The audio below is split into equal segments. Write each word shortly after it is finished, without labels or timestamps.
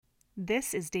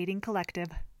This is Dating Collective.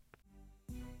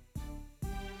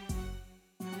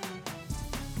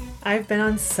 I've been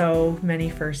on so many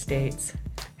first dates.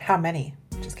 How many?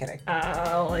 Just kidding.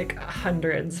 Like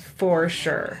hundreds, for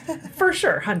sure. For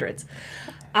sure, hundreds.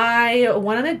 I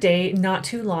went on a date not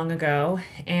too long ago,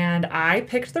 and I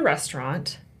picked the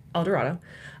restaurant, El Dorado,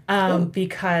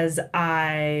 because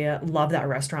I love that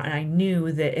restaurant, and I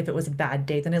knew that if it was a bad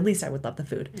date, then at least I would love the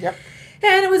food. Yep.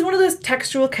 And it was one of those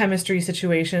textual chemistry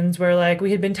situations where, like,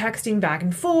 we had been texting back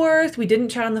and forth. We didn't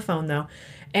chat on the phone, though.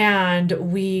 And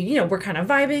we, we're kind of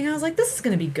vibing. I was like, this is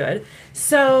going to be good.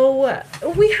 So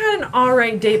we had an all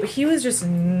right date, but he was just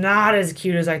not as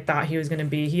cute as I thought he was going to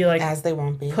be. He, like, as they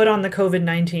won't be, put on the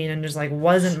COVID-19 and just, like,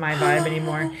 wasn't my vibe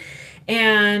anymore.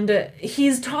 And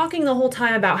he's talking the whole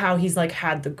time about how he's, like,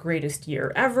 had the greatest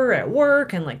year ever at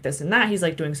work and, like, this and that. He's,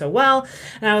 like, doing so well.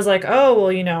 And I was like, oh,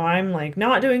 well, I'm, like,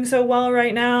 not doing so well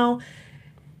right now.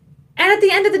 And at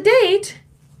the end of the date,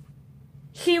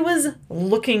 he was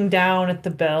looking down at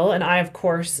the bill, and I, of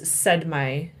course, said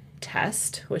my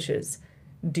test, which is,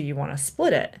 do you want to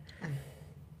split it?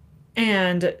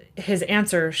 And his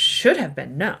answer should have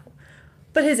been no.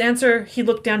 But his answer, he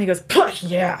looked down, he goes,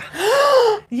 yeah.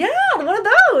 Yeah, one of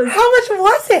those. How much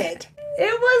was it?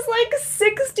 It was like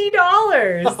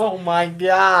 $60. Oh my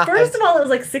God. First of all, it was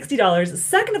like $60.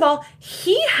 Second of all,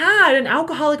 he had an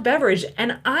alcoholic beverage,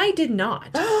 and I did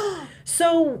not.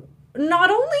 So not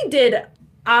only did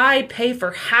I pay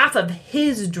for half of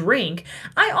his drink,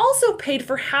 I also paid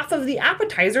for half of the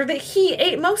appetizer that he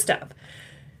ate most of.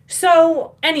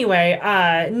 So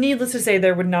anyway, needless to say,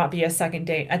 there would not be a second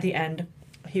date. At the end,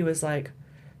 he was like,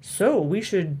 so we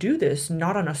should do this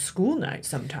not on a school night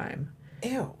sometime.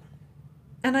 Ew.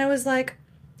 And I was like,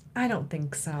 I don't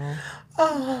think so.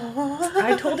 Oh.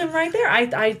 I told him right there.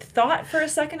 I thought for a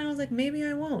second, I was like, maybe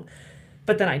I won't.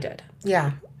 But then I did.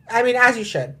 Yeah. I mean, as you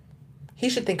should. He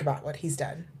should think about what he's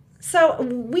done. So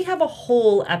we have a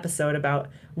whole episode about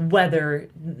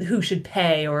who should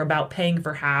pay or about paying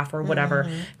for half or whatever.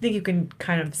 Mm-hmm. I think you can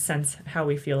kind of sense how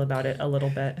we feel about it a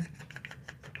little bit.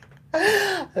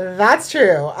 That's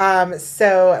true.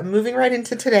 So moving right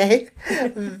into today,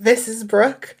 this is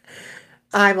Brooke.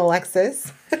 I'm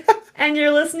Alexis. And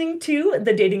you're listening to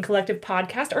the Dating Collective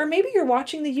podcast, or maybe you're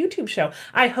watching the YouTube show.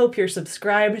 I hope you're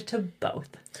subscribed to both.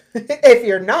 If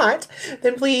you're not,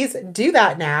 then please do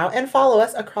that now and follow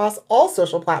us across all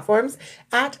social platforms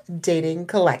at Dating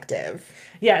Collective.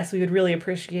 Yes, we would really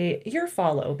appreciate your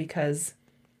follow because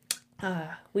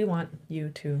we want you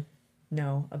to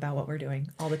know about what we're doing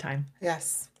all the time.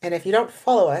 Yes. And if you don't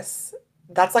follow us,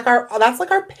 that's like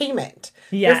our payment.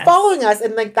 Yes. You're following us,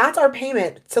 and like that's our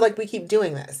payment. So like we keep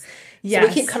doing this. Yes. So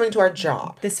we keep coming to our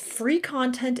job. This free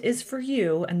content is for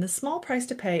you, and the small price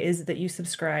to pay is that you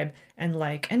subscribe and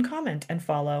like and comment and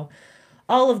follow.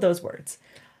 All of those words.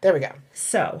 There we go.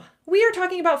 So, we are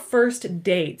talking about first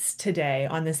dates today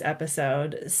on this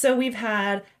episode. So, we've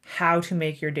had how to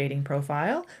make your dating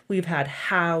profile. We've had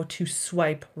how to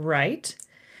swipe right.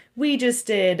 We just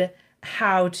did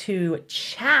how to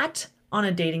chat on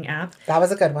a dating app. That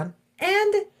was a good one.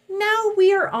 And now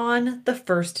we are on the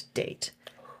first date.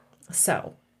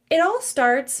 So, it all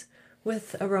starts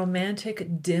with a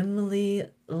romantic, dimly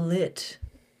lit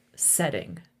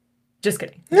setting. Just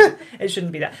kidding. It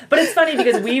shouldn't be that. But it's funny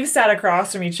because we've sat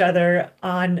across from each other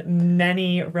on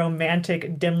many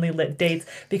romantic, dimly lit dates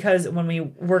because when we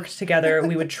worked together,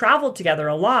 we would travel together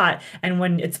a lot. And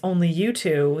when it's only you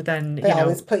two, then, They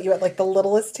always put you at like the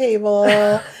littlest table.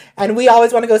 And we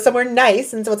always want to go somewhere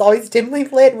nice. And so it's always dimly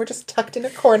lit and we're just tucked in a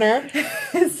corner.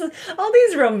 It's all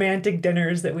these romantic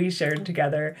dinners that we shared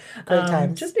together. Great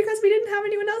times. Just because we didn't have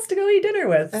anyone else to go eat dinner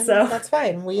with. And so that's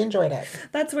fine. We enjoyed it.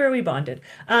 That's where we bonded.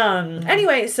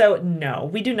 Anyway, so no,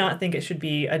 we do not think it should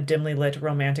be a dimly lit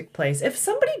romantic place. If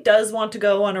somebody does want to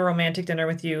go on a romantic dinner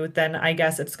with you, then I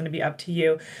guess it's going to be up to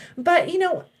you. But,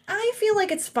 I feel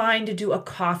like it's fine to do a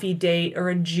coffee date or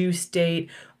a juice date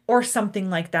or something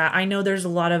like that. I know there's a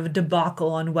lot of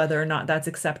debacle on whether or not that's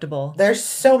acceptable. There's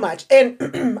so much.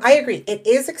 And I agree. It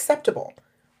is acceptable.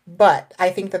 But I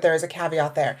think that there is a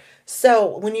caveat there.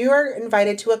 So when you are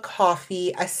invited to a coffee,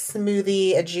 a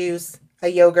smoothie, a juice, a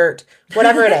yogurt,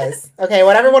 whatever it is, okay,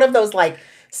 whatever one of those like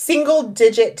single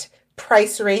digit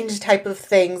price range type of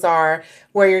things are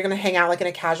where you're going to hang out like in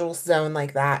a casual zone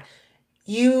like that,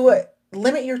 you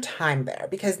limit your time there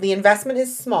because the investment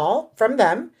is small from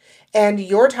them and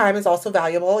your time is also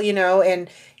valuable, and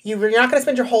you're not going to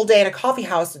spend your whole day in a coffee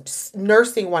house just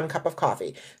nursing one cup of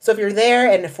coffee. So if you're there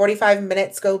and 45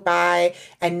 minutes go by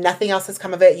and nothing else has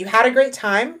come of it, you had a great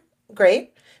time,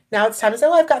 great. Now it's time to say,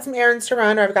 well, I've got some errands to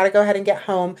run or I've got to go ahead and get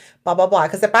home, blah, blah, blah.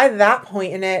 Because by that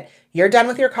point in it, you're done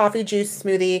with your coffee, juice,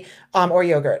 smoothie, or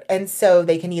yogurt. And so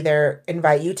they can either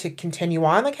invite you to continue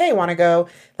on, like, hey, want to go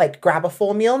like grab a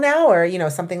full meal now or,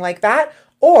 something like that,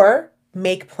 or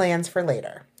make plans for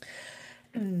later.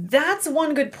 That's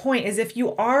one good point is if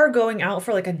you are going out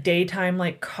for like a daytime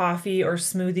like coffee or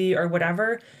smoothie or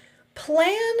whatever,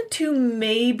 plan to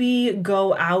maybe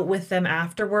go out with them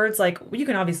afterwards. Like you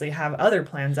can obviously have other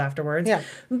plans afterwards. Yeah.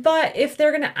 But if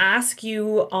they're going to ask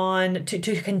you on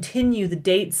to continue the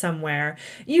date somewhere,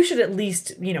 you should at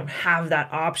least, have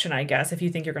that option, I guess, if you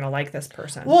think you're going to like this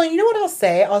person. Well, you know what I'll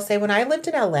say? I'll say when I lived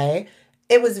in LA,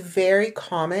 it was very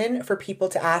common for people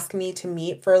to ask me to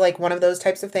meet for like one of those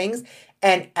types of things.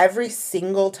 And every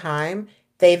single time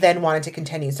they then wanted to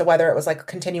continue. So whether it was like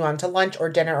continue on to lunch or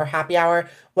dinner or happy hour,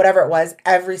 whatever it was,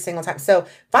 every single time. So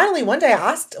finally one day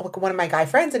I asked like, one of my guy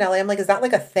friends in LA, I'm like, is that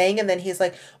like a thing? And then he's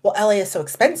like, well, LA is so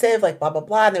expensive, like blah, blah,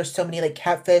 blah. And there's so many like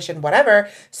catfish and whatever.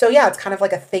 So yeah, it's kind of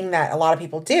like a thing that a lot of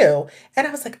people do. And I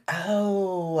was like,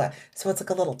 oh, so it's like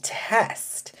a little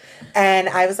test. And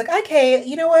I was like, okay,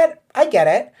 you know what? I get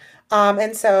it.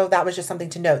 And so that was just something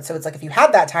to note. So it's like, if you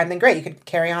had that time, then great, you could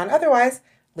carry on. Otherwise,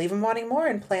 leave them wanting more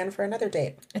and plan for another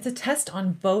date. It's a test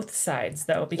on both sides,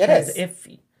 though, because if,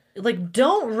 like,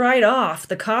 don't write off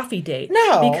the coffee date.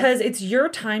 No. Because it's your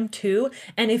time, too.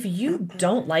 And if you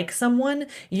don't like someone,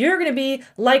 you're going to be,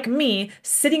 like me,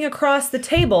 sitting across the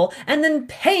table and then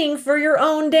paying for your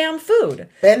own damn food.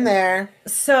 Been there.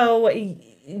 So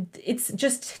it's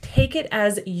just take it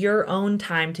as your own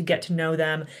time to get to know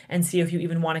them and see if you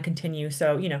even want to continue.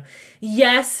 So,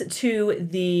 yes to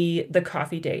the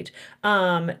coffee date.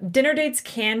 Dinner dates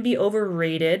can be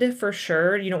overrated for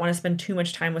sure. You don't want to spend too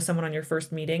much time with someone on your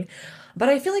first meeting. But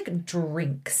I feel like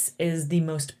drinks is the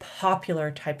most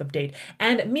popular type of date.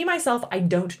 And me, myself, I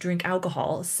don't drink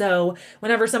alcohol. So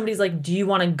whenever somebody's like, do you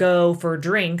want to go for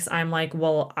drinks? I'm like,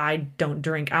 well, I don't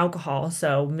drink alcohol.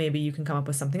 So maybe you can come up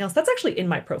with something else. That's actually in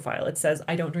my profile. It says,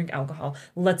 I don't drink alcohol.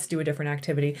 Let's do a different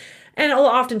activity. And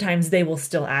oftentimes they will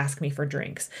still ask me for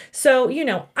drinks. So,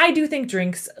 I do think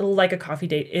drinks, like a coffee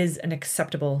date, is an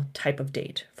acceptable type of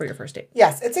date for your first date.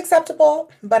 Yes, it's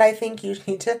acceptable, but I think you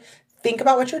need to think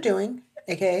about what you're doing,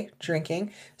 aka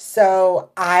drinking. So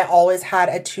I always had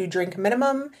a 2-drink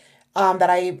minimum that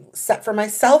I set for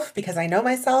myself because I know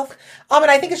myself. And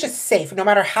I think it's just safe. No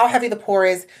matter how heavy the pour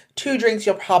is, 2 drinks,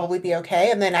 you'll probably be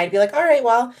okay. And then I'd be like, all right,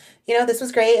 well, this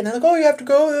was great. And they're like, oh, you have to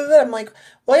go. I'm like,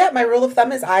 well, yeah, my rule of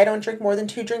thumb is I don't drink more than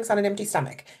 2 drinks on an empty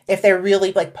stomach. If they're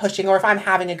really like pushing or if I'm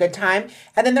having a good time.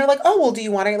 And then they're like, oh, well, do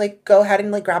you want to like go ahead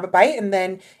and like grab a bite? And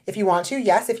then if you want to,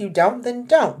 yes. If you don't, then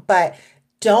don't. But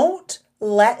don't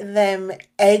let them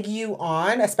egg you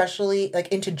on, especially like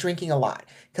into drinking a lot,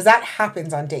 because that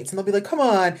happens on dates and they'll be like, come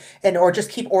on, or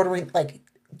just keep ordering, like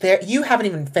you haven't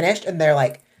even finished and they're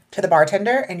like to the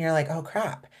bartender and you're like, oh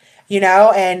crap,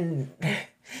 and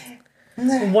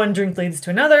one drink leads to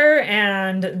another,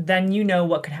 and then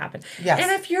what could happen. Yes.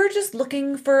 And if you're just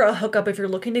looking for a hookup, if you're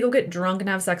looking to go get drunk and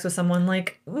have sex with someone,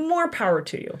 like, more power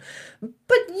to you.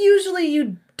 But usually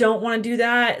you don't want to do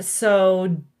that,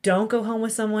 so don't go home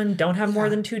with someone. Don't have more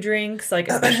than 2 drinks. Like,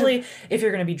 especially if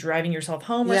you're going to be driving yourself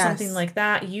home or something like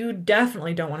that, you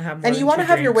definitely don't want to have more than 2 drinks. And you want to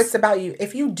have your wits about you.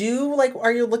 If you do, like,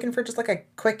 are you looking for just like a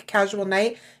quick casual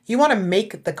night? You want to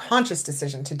make the conscious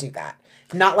decision to do that.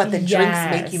 Not let the drinks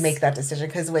make you make that decision,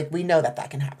 because like we know that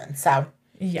can happen. So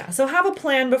yeah, so have a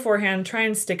plan beforehand. Try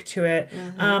and stick to it.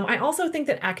 Mm-hmm. I also think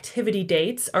that activity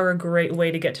dates are a great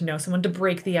way to get to know someone, to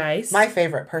break the ice. My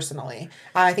favorite, personally.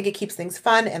 I think it keeps things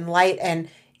fun and light, and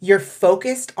you're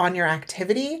focused on your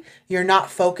activity. You're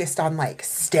not focused on like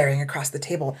staring across the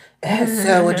table.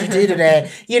 So what'd you do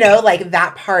today? Like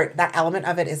that part, that element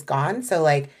of it is gone. So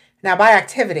like now by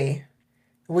activity,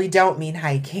 we don't mean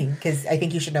hiking, because I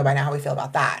think you should know by now how we feel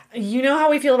about that. You know how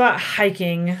we feel about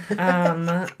hiking,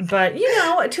 but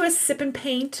to a sip and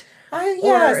paint or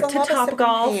to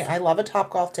Topgolf. I love a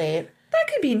Topgolf date. That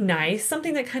could be nice.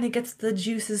 Something that kind of gets the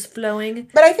juices flowing.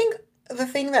 But I think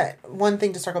one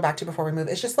thing to circle back to before we move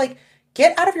is just like,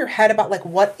 get out of your head about like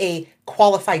what a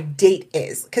qualified date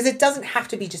is, because it doesn't have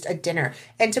to be just a dinner.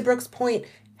 And to Brooke's point,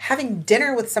 having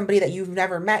dinner with somebody that you've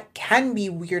never met can be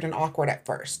weird and awkward at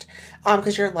first,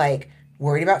 because you're like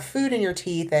worried about food in your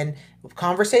teeth and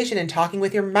conversation and talking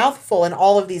with your mouth full and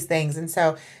all of these things. And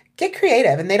so get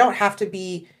creative, and they don't have to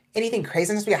be anything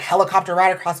crazy. It has to be a helicopter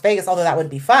ride across Vegas, although that would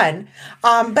be fun.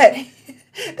 But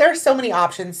there are so many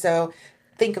options. So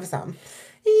think of some.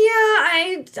 Yeah,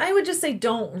 I would just say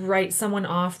don't write someone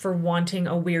off for wanting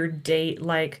a weird date.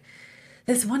 Like,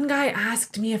 this one guy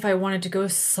asked me if I wanted to go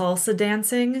salsa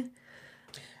dancing.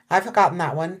 I've gotten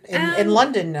that one in And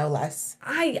London, no less.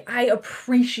 I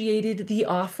appreciated the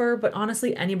offer, but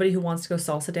honestly, anybody who wants to go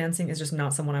salsa dancing is just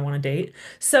not someone I want to date.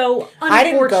 So, I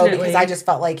didn't go because I unfortunately, just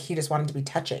felt like he just wanted to be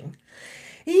touching.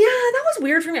 yeah, that was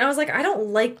weird for me. I was like, I don't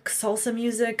like salsa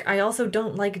music. I also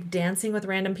don't like dancing with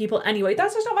random people. Anyway,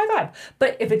 that's just not my vibe.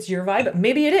 But if it's your vibe,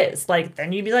 maybe it is. Like,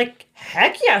 then you'd be like,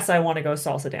 heck yes, I want to go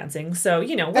salsa dancing. So,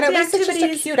 with And at the least it's just a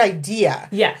activities, cute idea.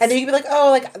 yes, And then you could be like, oh,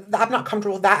 like I'm not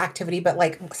comfortable with that activity, but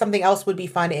like something else would be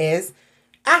fun is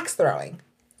axe throwing.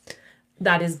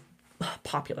 that is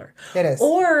popular. It is.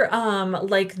 Or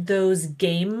like those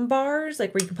game bars,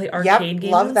 like where you can play Yep, arcade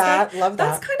games love and that. stuff. Love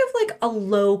That's that. kind of like a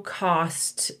low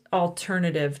cost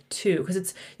alternative too, because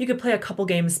it's you could play a couple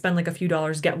games, spend like a few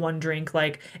dollars, get one drink.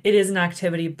 Like it is an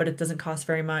activity, but it doesn't cost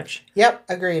very much. Yep,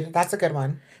 agreed. That's a good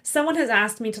one. Someone has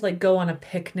asked me to like go on a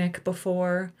picnic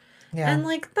before. Yeah. And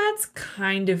like that's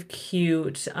kind of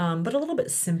cute, but a little bit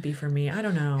simpy for me. I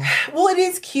don't know. Well, it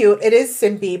is cute. It is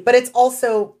simpy, but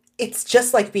it's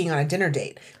just like being on a dinner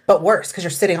date, but worse because you're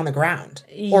sitting on the ground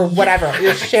or whatever.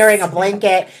 You're sharing a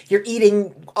blanket. You're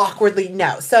eating awkwardly.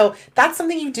 No, so that's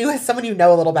something you do as someone you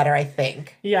know a little better. I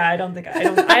think. Yeah, I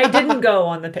didn't go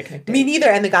on the picnic Me date. neither.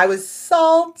 And the guy was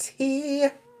salty.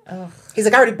 Ugh, He's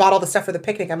like, I already bought all the stuff for the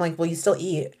picnic. I'm like, well, you still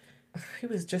eat. he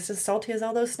was just as salty as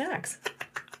all those snacks.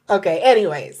 Okay.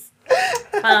 Anyways.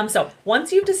 So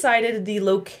once you've decided the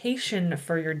location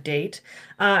for your date,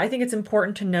 I think it's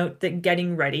important to note that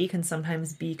getting ready can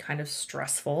sometimes be kind of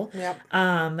stressful.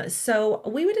 Yep. So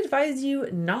we would advise you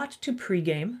not to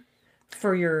pregame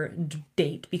for your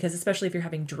date because especially if you're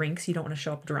having drinks, you don't want to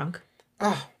show up drunk.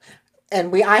 Oh,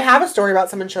 and I have a story about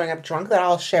someone showing up drunk that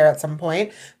I'll share at some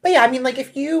point. But yeah, I mean, like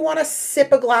if you want to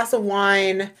sip a glass of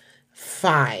wine,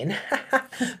 fine.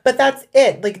 But that's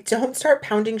it. Like don't start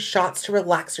pounding shots to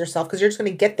relax yourself because you're just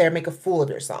going to get there and make a fool of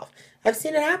yourself. I've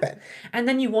seen it happen. And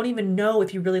then you won't even know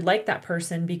if you really like that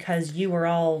person because you were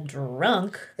all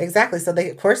drunk. Exactly. So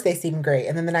of course they seem great.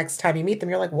 And then the next time you meet them,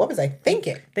 you're like, what was I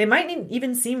thinking? They might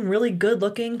even seem really good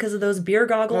looking because of those beer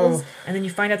goggles, Oh. and then you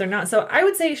find out they're not. So I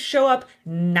would say show up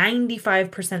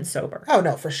 95% sober. Oh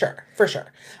no, for sure. For sure.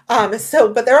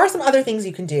 But there are some other things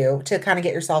you can do to kind of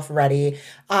get yourself ready.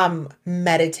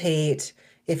 Meditate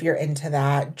if you're into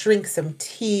that. Drink some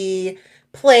tea.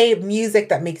 Play music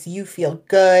that makes you feel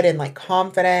good and like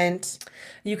confident.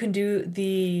 You can do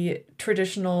the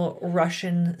traditional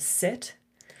Russian sit,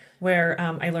 where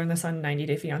I learned this on 90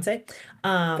 Day Fiance.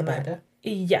 The Bible.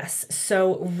 Yes.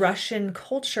 So, Russian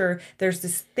culture, there's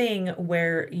this thing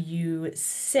where you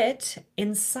sit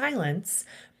in silence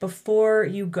before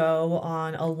you go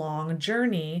on a long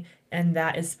journey. And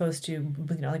that is supposed to,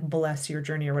 like bless your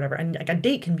journey or whatever. And like a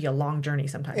date can be a long journey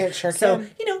sometimes. It sure So,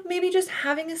 can. maybe just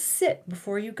having a sit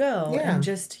before you go Yeah. and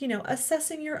just,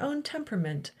 assessing your own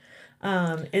temperament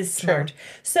is True. smart.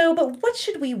 So, but what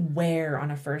should we wear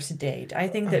on a first date? I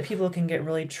think that people can get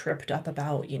really tripped up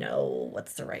about,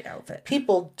 what's the right outfit.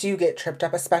 People do get tripped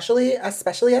up, especially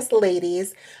us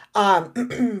ladies.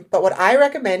 But what I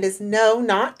recommend is no,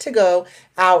 not to go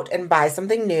out and buy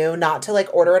something new, not to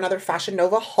like order another Fashion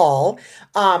Nova haul.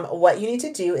 What you need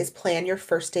to do is plan your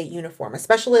first date uniform,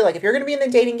 especially like if you're going to be in the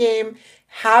dating game,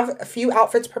 have a few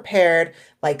outfits prepared,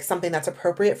 like something that's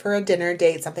appropriate for a dinner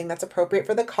date, something that's appropriate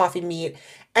for the coffee meet,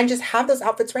 and just have those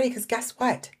outfits ready because guess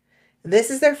what? This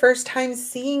is their first time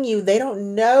seeing you. They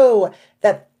don't know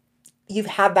that you've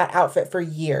had that outfit for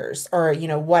years or,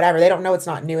 whatever. They don't know it's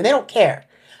not new and they don't care.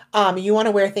 You want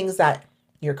to wear things that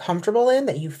you're comfortable in,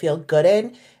 that you feel good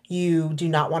in. You do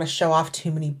not want to show off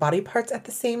too many body parts at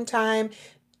the same time.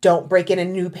 Don't break in a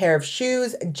new pair of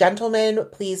shoes. Gentlemen,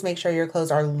 please make sure your clothes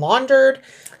are laundered.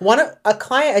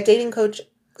 A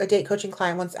date coaching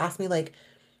client once asked me like,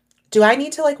 do I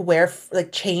need to like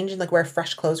change and like wear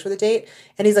fresh clothes for the date?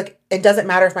 And he's like, it doesn't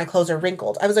matter if my clothes are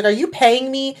wrinkled. I was like, are you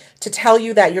paying me to tell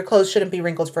you that your clothes shouldn't be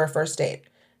wrinkled for a first date?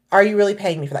 Are you really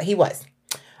paying me for that? He was.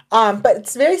 But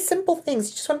it's very simple things.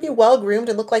 You just want to be well groomed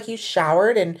and look like you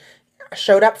showered and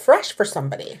showed up fresh for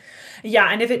somebody. Yeah,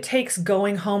 and if it takes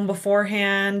going home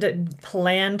beforehand,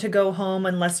 plan to go home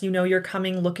unless you know you're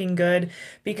coming looking good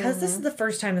because this is the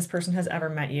first time this person has ever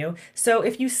met you. So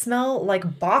if you smell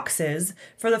like boxes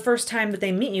for the first time that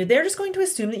they meet you, they're just going to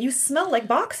assume that you smell like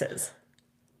boxes.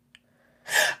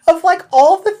 Of like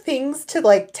all the things to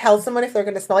like tell someone if they're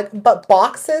going to smell like, but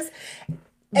boxes.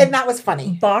 And that was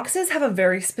funny. Boxes have a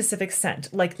very specific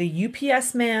scent, like the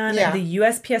UPS man, Yeah. the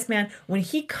USPS man. When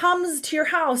he comes to your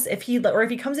house, if he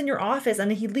comes in your office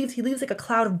and he leaves like a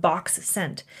cloud of box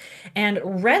scent. And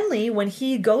Renly, when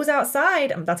he goes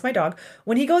outside, that's my dog.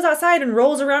 When he goes outside and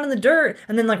rolls around in the dirt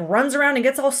and then like runs around and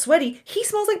gets all sweaty, he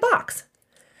smells like box.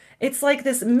 It's like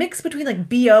this mix between like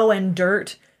BO and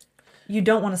dirt. You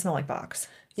don't want to smell like box.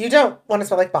 You don't want to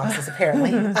smell like boxes,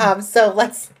 apparently.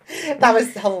 That was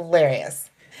hilarious.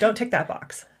 Don't tick that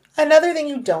box. Another thing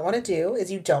you don't want to do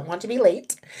is you don't want to be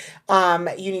late.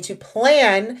 You need to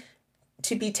plan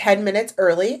to be 10 minutes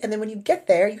early. And then when you get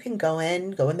there, you can go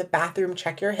in the bathroom,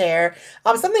 check your hair.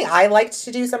 Something I liked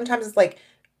to do sometimes is like,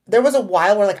 there was a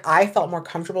while where like I felt more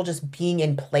comfortable just being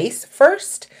in place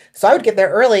first. So I would get there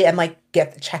early and like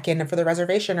get the check-in for the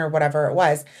reservation or whatever it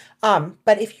was.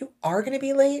 But if you are going to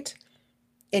be late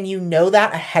and you know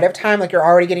that ahead of time, like you're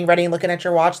already getting ready and looking at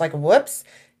your watch, like whoops,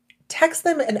 text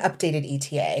them an updated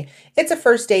ETA. It's a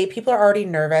first date. People are already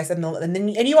nervous and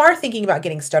you are thinking about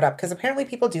getting stood up because apparently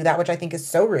people do that, which I think is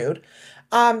so rude.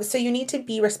 So you need to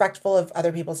be respectful of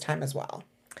other people's time as well.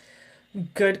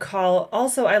 Good call.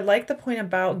 Also, I like the point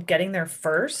about getting there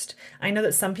first. I know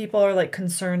that some people are like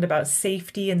concerned about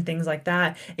safety and things like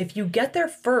that. If you get there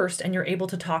first and you're able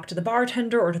to talk to the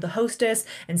bartender or to the hostess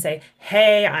and say,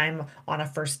 hey, I'm on a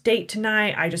first date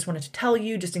tonight. I just wanted to tell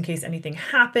you just in case anything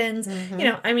happens.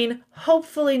 I mean,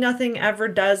 hopefully nothing ever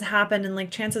does happen and like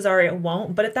chances are it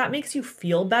won't. But if that makes you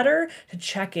feel better to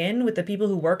check in with the people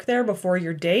who work there before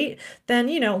your date, then,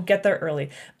 get there early.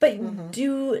 But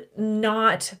do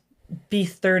not be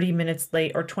 30 minutes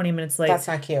late or 20 minutes late. That's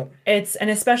not cute. And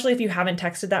especially if you haven't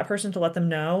texted that person to let them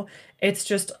know, it's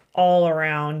just all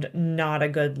around not a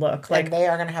good look. Like, and they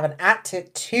are going to have an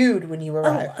attitude when you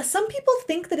arrive. Some people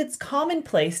think that it's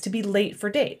commonplace to be late for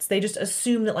dates. They just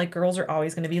assume that like girls are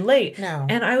always going to be late. No.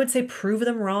 And I would say prove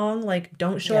them wrong. Like,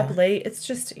 don't show up late. It's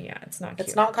just, it's not cute.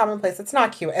 It's not commonplace. It's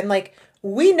not cute. And like,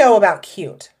 we know about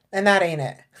cute, and that ain't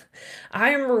it.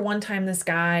 I remember one time this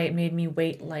guy made me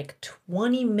wait like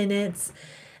 20 minutes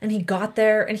and he got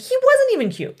there and he wasn't even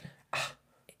cute.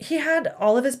 He had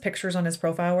all of his pictures on his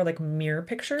profile were like mirror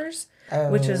pictures,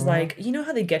 which is like, you know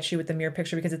how they get you with the mirror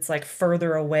picture because it's like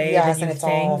further away than you think.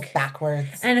 All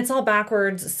backwards. And it's all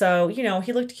backwards. So,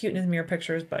 he looked cute in his mirror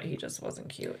pictures, but he just wasn't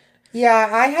cute. Yeah,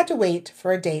 I had to wait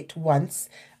for a date once.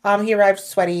 He arrived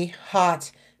sweaty,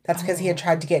 hot. That's because he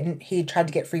tried to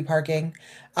get free parking.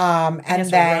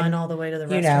 And then run all the way to the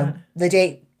restaurant. The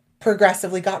date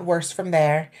progressively got worse from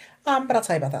there. But I'll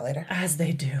tell you about that later. As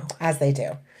they do. As they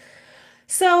do.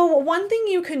 So one thing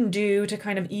you can do to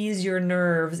kind of ease your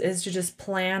nerves is to just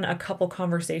plan a couple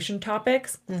conversation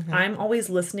topics. I'm always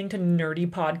listening to nerdy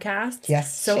podcasts.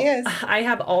 Yes, so she is. I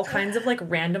have all kinds of like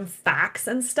random facts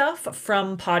and stuff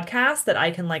from podcasts that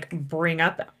I can like bring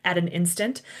up at an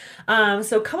instant.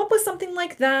 So come up with something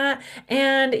like that.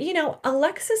 And,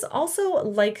 Alexis also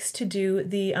likes to do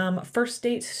the first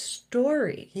date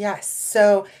story. Yes.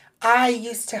 So I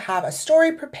used to have a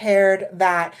story prepared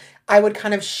that I would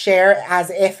kind of share as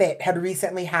if it had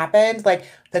recently happened. Like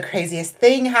the craziest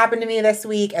thing happened to me this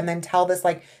week and then tell this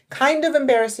like kind of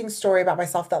embarrassing story about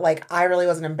myself that like I really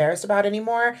wasn't embarrassed about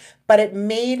anymore, but it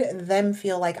made them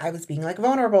feel like I was being like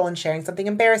vulnerable and sharing something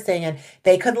embarrassing and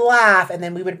they could laugh and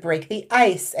then we would break the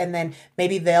ice and then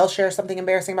maybe they'll share something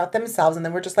embarrassing about themselves and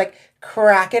then we're just like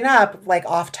cracking up like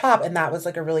off top, and that was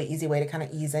like a really easy way to kind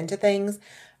of ease into things.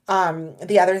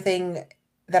 The other thing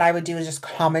that I would do is just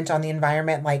comment on the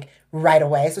environment like right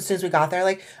away. So as soon as we got there,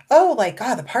 like, oh, like,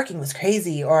 God, the parking was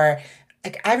crazy. Or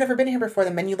like, I've never been here before.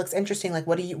 The menu looks interesting. Like,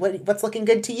 what's looking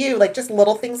good to you? Like just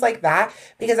little things like that.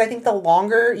 Because I think the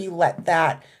longer you let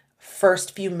that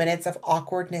first few minutes of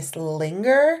awkwardness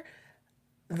linger,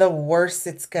 the worse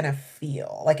it's going to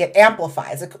feel. Like it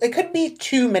amplifies. It could be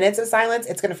 2 minutes of silence.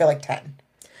 It's going to feel like 10.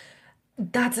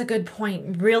 That's a good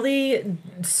point. Really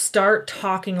start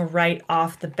talking right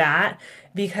off the bat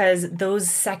because those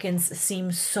seconds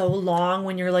seem so long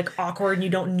when you're like awkward and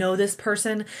you don't know this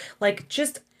person. Like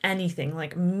just anything,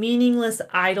 like meaningless,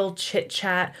 idle chit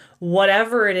chat,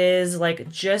 whatever it is, like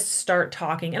just start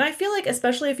talking. And I feel like,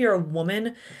 especially if you're a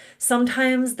woman,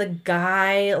 sometimes the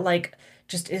guy like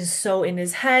just is so in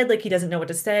his head, like he doesn't know what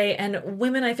to say. And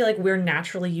women, I feel like we're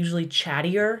naturally usually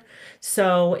chattier.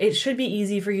 So it should be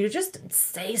easy for you to just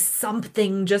say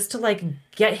something just to like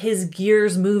get his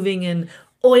gears moving and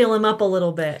oil him up a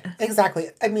little bit. Exactly.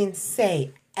 I mean,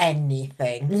 say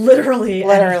anything. Literally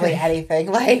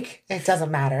anything. Like, it doesn't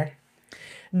matter.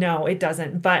 No, it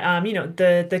doesn't. But,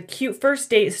 the cute first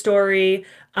date story,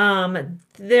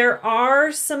 There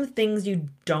are some things you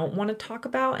don't want to talk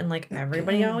about, and like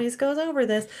everybody always goes over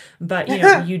this, but you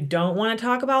know, you don't want to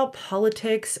talk about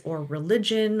politics or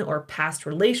religion or past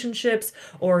relationships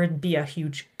or be a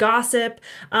huge gossip.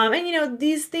 And you know,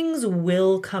 these things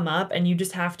will come up, and you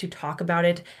just have to talk about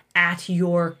it at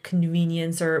your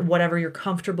convenience or whatever you're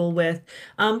comfortable with.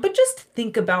 But just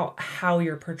think about how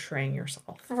you're portraying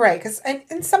yourself. Right, because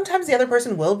and sometimes the other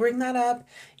person will bring that up.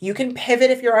 You can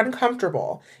pivot if you're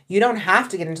uncomfortable. You don't have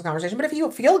to get into the conversation, but if you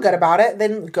feel good about it,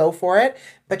 then go for it.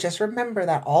 But just remember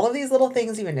that all of these little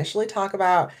things you initially talk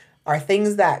about are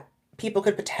things that people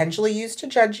could potentially use to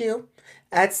judge you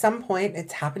at some point.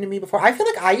 It's happened to me before. I feel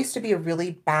like I used to be a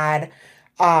really bad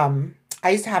I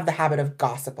used to have the habit of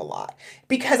gossip a lot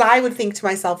because I would think to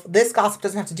myself, this gossip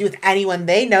doesn't have to do with anyone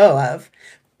they know of.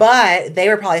 But they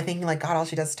were probably thinking like, God, all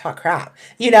she does is talk crap.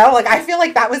 You know, like I feel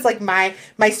like that was like my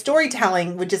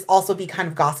storytelling would just also be kind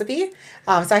of gossipy.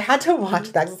 So I had to watch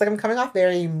that 'cause it's like I'm coming off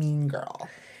very mean girl.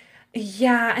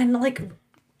 Yeah, and like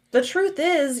the truth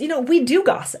is, you know, we do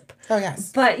gossip. Oh,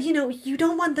 yes. But, you know, you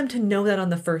don't want them to know that on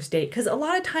the first date. Because a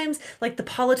lot of times, like the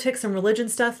politics and religion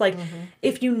stuff, like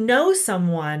if you know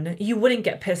someone, you wouldn't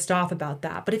get pissed off about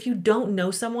that. But if you don't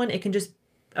know someone, it can just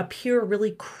appear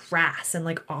really crass and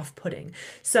like off-putting.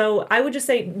 So I would just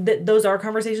say that those are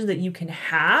conversations that you can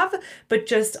have, but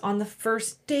just on the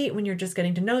first date when you're just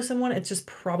getting to know someone, it's just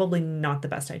probably not the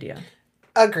best idea.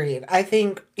 Agreed. I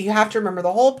think you have to remember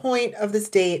the whole point of this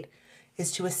date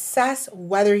is to assess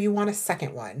whether you want a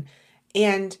second one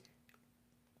and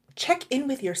check in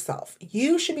with yourself.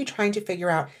 You should be trying to figure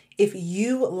out if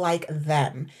you like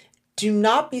them. Do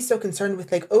not be so concerned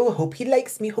with like, oh, hope he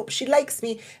likes me, hope she likes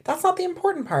me. That's not the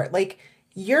important part. Like,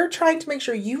 you're trying to make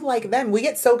sure you like them. We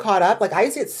get so caught up. Like, I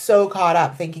used to get so caught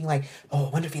up thinking like, oh, I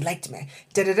wonder if he liked me.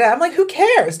 Da-da-da. I'm like, who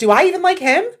cares? Do I even like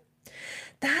him?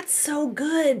 That's so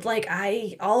good. Like,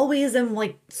 I always am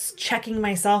like checking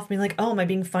myself, being like, oh, am I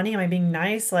being funny? Am I being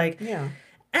nice? Like, Yeah.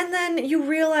 and then you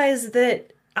realize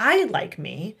that I like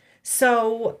me.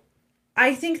 So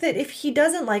I think that if he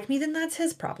doesn't like me, then that's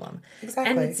his problem.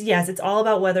 Exactly. And yes, it's all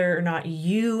about whether or not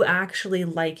you actually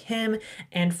like him.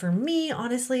 And for me,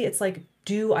 honestly, it's like,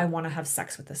 do I want to have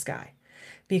sex with this guy?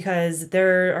 Because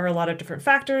there are a lot of different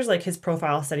factors, like his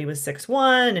profile said he was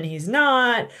 6'1" and he's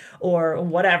not, or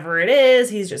whatever it is,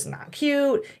 he's just not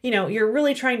cute. You know, you're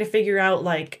really trying to figure out,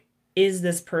 like, is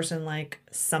this person like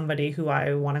somebody who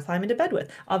I want to climb into bed with?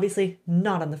 Obviously,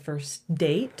 not on the first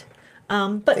date.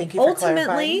 But Thank you for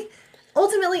clarifying.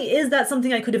 ultimately, is that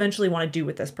something I could eventually want to do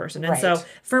with this person? And so Right.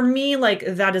 for me, like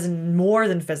that is more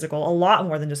than physical, a lot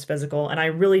more than just physical. And I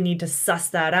really need to suss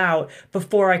that out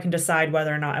before I can decide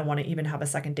whether or not I want to even have a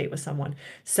second date with someone.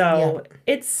 So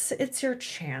it's your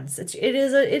chance. It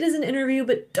is an interview,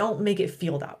 but don't make it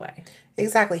feel that way.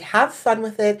 Exactly. Have fun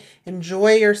with it.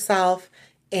 Enjoy yourself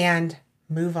and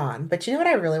move on. But you know what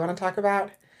I really want to talk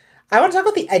about? I want to talk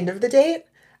about the end of the date.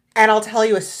 And I'll tell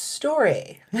you a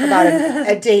story about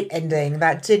a date ending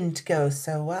that didn't go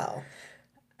so well.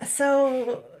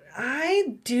 So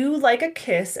I do like a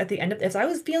kiss at the end of if I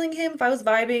was feeling him, if I was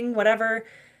vibing, whatever,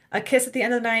 a kiss at the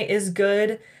end of the night is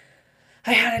good.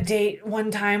 I had a date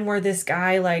one time where this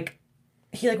guy like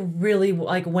he like really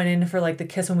like went in for like the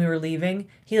kiss when we were leaving.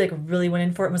 He like really went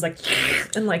in for it and was like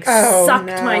and like Oh, sucked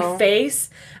no. my face.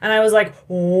 And I was like,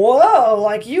 whoa,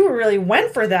 like you really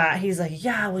went for that. He's like,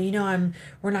 yeah, well, you know,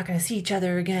 we're not gonna see each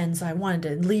other again, so I wanted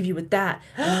to leave you with that.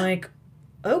 And I'm like,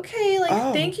 okay, like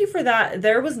Oh. thank you for that.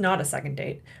 There was not a second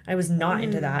date. I was not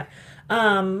into that.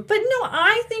 But no,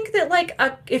 I think that like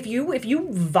if you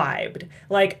vibed,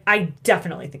 like I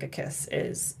definitely think a kiss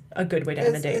is a good way to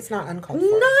end a date. It's not uncalled for.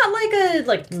 Not like a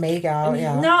like Make out,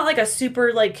 yeah. not like a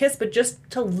super like kiss, but just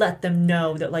to let them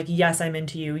know that like yes, I'm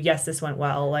into you. Yes, this went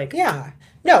well. Like Yeah.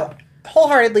 No,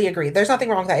 wholeheartedly agree. There's nothing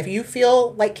wrong with that. If you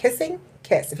feel like kissing,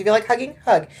 kiss. If you feel like hugging,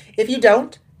 hug. If you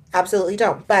don't, absolutely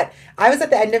don't. But I was at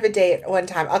the end of a date one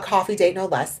time, a coffee date no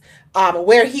less,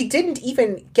 where he didn't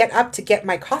even get up to get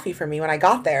my coffee for me when I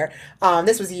got there.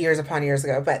 This was years upon years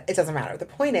ago, but it doesn't matter. The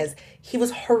point is, he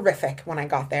was horrific when I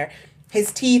got there.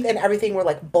 His teeth and everything were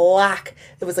like black.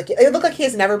 It was like, it looked like he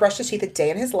has never brushed his teeth a day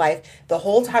in his life. The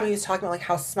whole time he was talking about like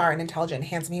how smart and intelligent and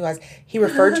handsome he was. He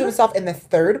referred to himself in the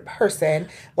third person.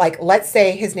 Like, let's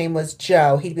say his name was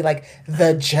Joe. He'd be like,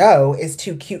 the Joe is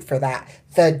too cute for that.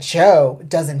 The Joe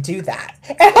doesn't do that.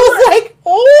 And I was like,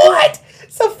 what?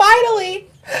 So finally,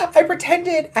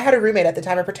 I had a roommate at the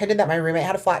time. I pretended that my roommate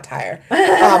had a flat tire,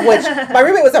 which my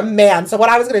roommate was a man. So what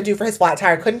I was going to do for his flat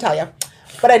tire, I couldn't tell you.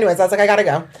 But anyways, I was like, I gotta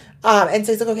go. And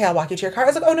so he's like, okay, I'll walk you to your car. I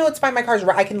was like, oh no, it's fine. My car's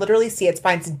right. I can literally see it's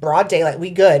fine. It's broad daylight.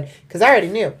 We good. Because I already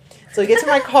knew. So we get to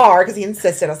my car because he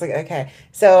insisted. I was like, okay.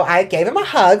 So I gave him a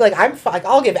hug. Like, like,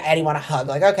 I'll give anyone a hug.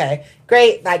 Like, okay,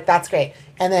 great. Like, that's great.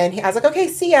 And then I was like, okay,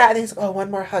 see ya. And then he's like, oh, one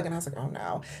more hug. And I was like, oh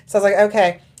no. So I was like,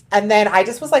 okay. And then I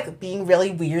just was like being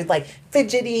really weird, like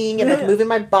fidgeting and like moving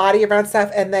my body around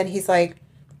stuff. And then he's like,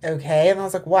 okay. And I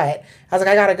was like, what? I was like,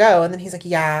 I gotta go. And then he's like,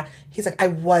 yeah. He's like, I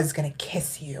was gonna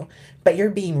kiss you, but you're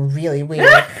being really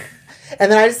weird.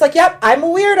 And then I was like, yep, I'm a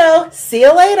weirdo. See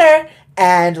you later.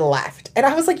 And left. And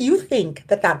I was like, you think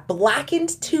that that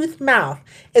blackened tooth mouth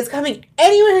is coming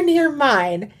anywhere near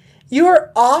mine? You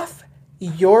are off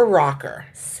your rocker.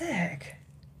 Sick.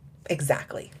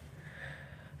 Exactly.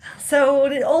 So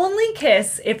only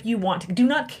kiss if you want to. Do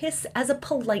not kiss as a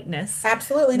politeness.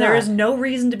 Absolutely not. There is no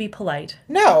reason to be polite.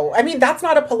 No, I mean, that's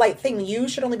not a polite thing. You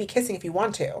should only be kissing if you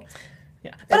want to.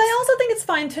 Yeah. But I also think it's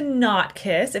fine to not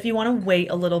kiss if you want to wait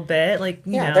a little bit. Like,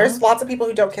 you know. There's lots of people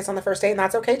who don't kiss on the first date, and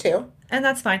that's okay too. And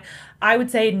that's fine. I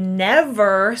would say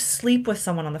never sleep with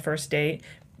someone on the first date.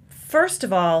 First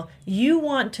of all, you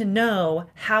want to know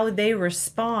how they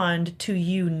respond to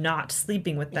you not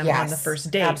sleeping with them on the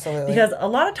first date. Absolutely. Because a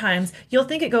lot of times you'll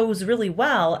think it goes really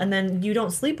well and then you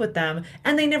don't sleep with them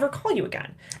and they never call you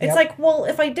again. It's like, well,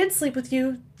 if I did sleep with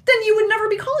you, then you would never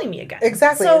be calling me again.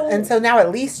 Exactly. And so now at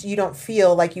least you don't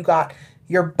feel like you got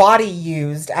your body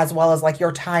used as well as like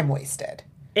your time wasted.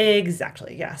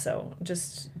 Exactly. Yeah. So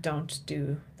just don't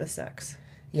do the sex.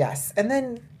 Yes. And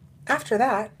then after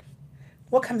that,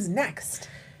 what comes next?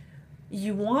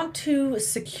 You want to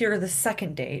secure the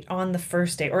second date on the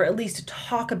first date, or at least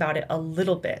talk about it a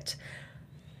little bit.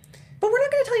 But we're not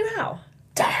going to tell you how.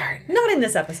 Darn. Not in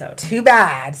this episode. Too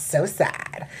bad. So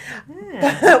sad.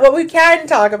 Yeah. What we can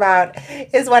talk about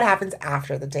is what happens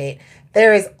after the date.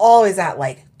 There is always that,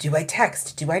 like, do I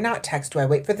text? Do I not text? Do I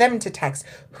wait for them to text?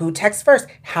 Who texts first?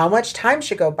 How much time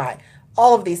should go by?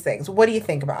 All of these things. What do you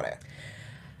think about it?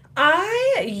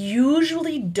 I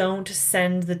usually don't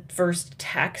send the first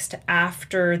text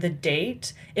after the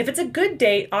date. If it's a good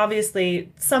date,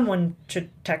 obviously someone should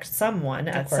text someone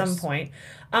at some point.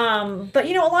 But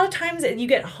you know, a lot of times you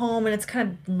get home and it's kind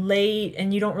of late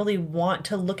and you don't really want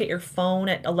to look at your phone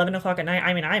at 11 o'clock at night.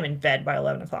 I mean, I'm in bed by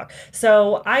 11 o'clock.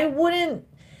 So I wouldn't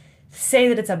say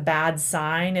that it's a bad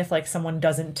sign if like someone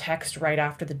doesn't text right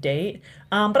after the date.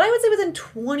 But I would say within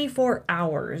 24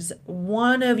 hours,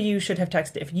 one of you should have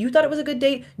texted. If you thought it was a good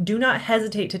date, do not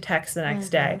hesitate to text the next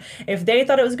day. If they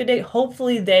thought it was a good date,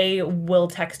 hopefully they will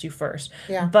text you first.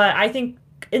 Yeah. But I think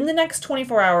in the next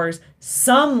 24 hours,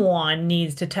 someone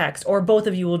needs to text, or both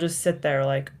of you will just sit there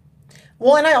like.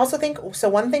 Well, and I also think, so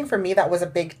one thing for me that was a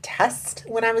big test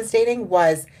when I was dating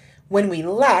was when we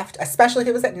left, especially if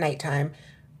it was at nighttime,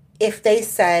 if they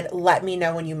said, let me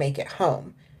know when you make it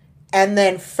home. And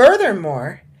then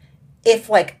furthermore, if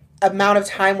like amount of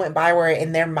time went by where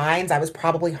in their minds I was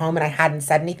probably home and I hadn't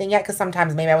said anything yet, because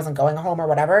sometimes maybe I wasn't going home or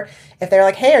whatever, if they're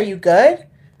like, hey, are you good?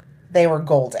 They were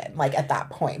golden, like at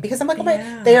that point. Because I'm like,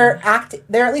 oh, they're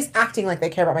at least acting like they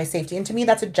care about my safety. And to me,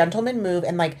 that's a gentleman move.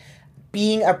 And like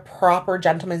being a proper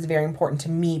gentleman is very important to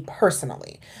me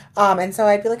personally. And so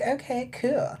I'd be like, okay,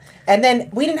 cool. And then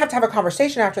we didn't have to have a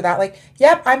conversation after that. Like,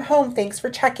 yep, I'm home. Thanks for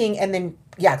checking. And then,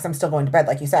 yeah, because I'm still going to bed.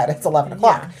 Like you said, it's 11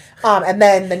 o'clock. And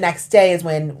then the next day is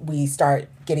when we start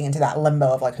getting into that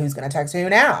limbo of like, who's going to text who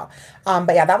now?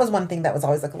 But yeah, that was one thing that was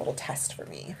always like a little test for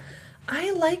me.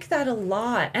 I like that a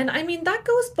lot. And I mean, that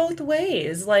goes both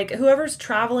ways. Like, whoever's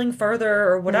traveling further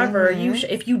or whatever,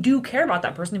 if you do care about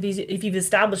that person, if you've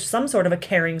established some sort of a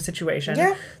caring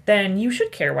situation, then you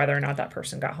should care whether or not that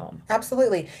person got home.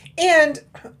 Absolutely. And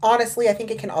honestly, I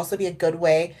think it can also be a good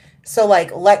way. So,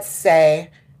 like, let's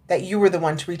say that you were the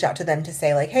one to reach out to them to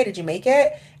say, like, hey, did you make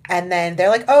it? And then they're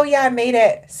like, oh, yeah, I made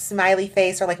it. Smiley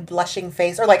face or, like, blushing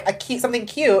face or, like, something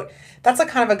cute. That's like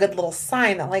kind of a good little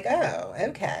sign that like, oh,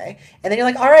 okay. And then you're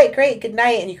like, all right, great, good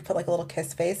night. And you can put like a little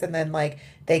kiss face and then like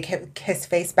they kiss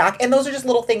face back. And those are just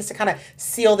little things to kind of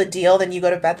seal the deal. Then you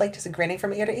go to bed like just grinning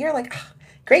from ear to ear like, oh,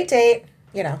 great date,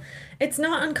 you know. It's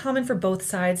not uncommon for both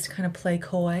sides to kind of play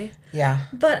coy. Yeah.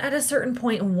 But at a certain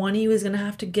point, one of you is going to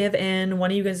have to give in.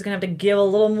 One of you is going to have to give a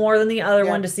little more than the other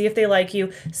one to see if they like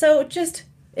you. So just...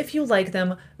 if you like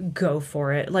them, go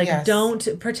for it. Like, don't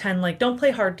pretend like, don't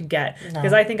play hard to get.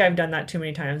 Because I think I've done that too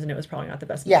many times and it was probably not the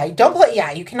best. Yeah,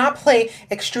 you cannot play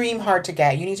extreme hard to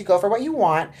get. You need to go for what you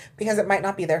want because it might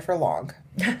not be there for long.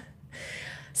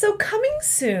 So coming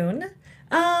soon,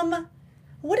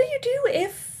 what do you do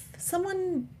if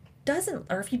someone doesn't,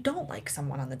 or if you don't like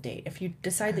someone on the date, if you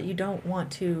decide that you don't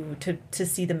want to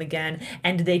see them again,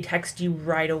 and they text you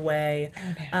right away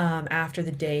after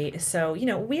the date. So,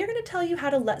 we are going to tell you how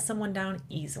to let someone down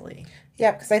easily.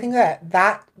 Yeah, because I think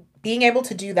that being able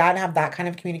to do that and have that kind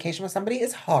of communication with somebody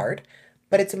is hard,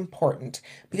 but it's important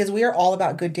because we are all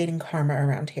about good dating karma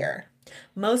around here.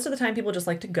 Most of the time, people just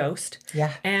like to ghost.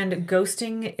 Yeah. And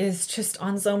ghosting is just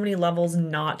on so many levels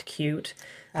not cute.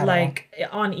 At Like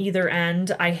on either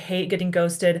end, I hate getting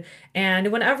ghosted.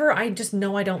 And whenever I just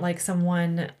know I don't like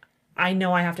someone, I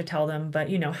know I have to tell them. But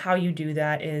how you do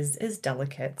that is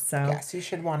delicate. So Yes, you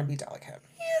should want to be delicate.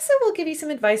 yeah, so we'll give you some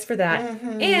advice for that.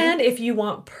 And if you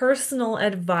want personal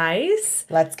advice,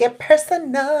 Let's get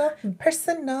personal.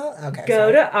 Okay.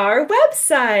 go to our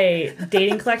website,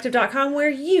 datingcollective.com, where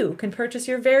you can purchase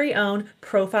your very own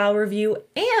profile review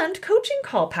and coaching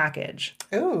call package.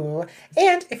 Ooh.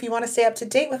 And if you want to stay up to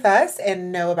date with us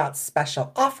and know about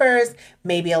special offers,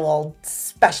 maybe a little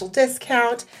special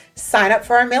discount, sign up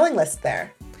for our mailing list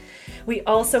there. We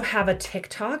also have a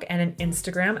TikTok and an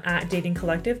Instagram at Dating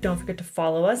Collective. Don't forget to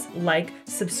follow us, like,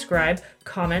 subscribe,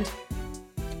 comment,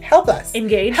 Help us.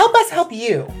 engage. Help us help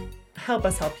you. Help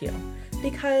us help you.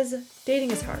 Because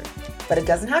dating is hard. But it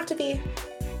doesn't have to be.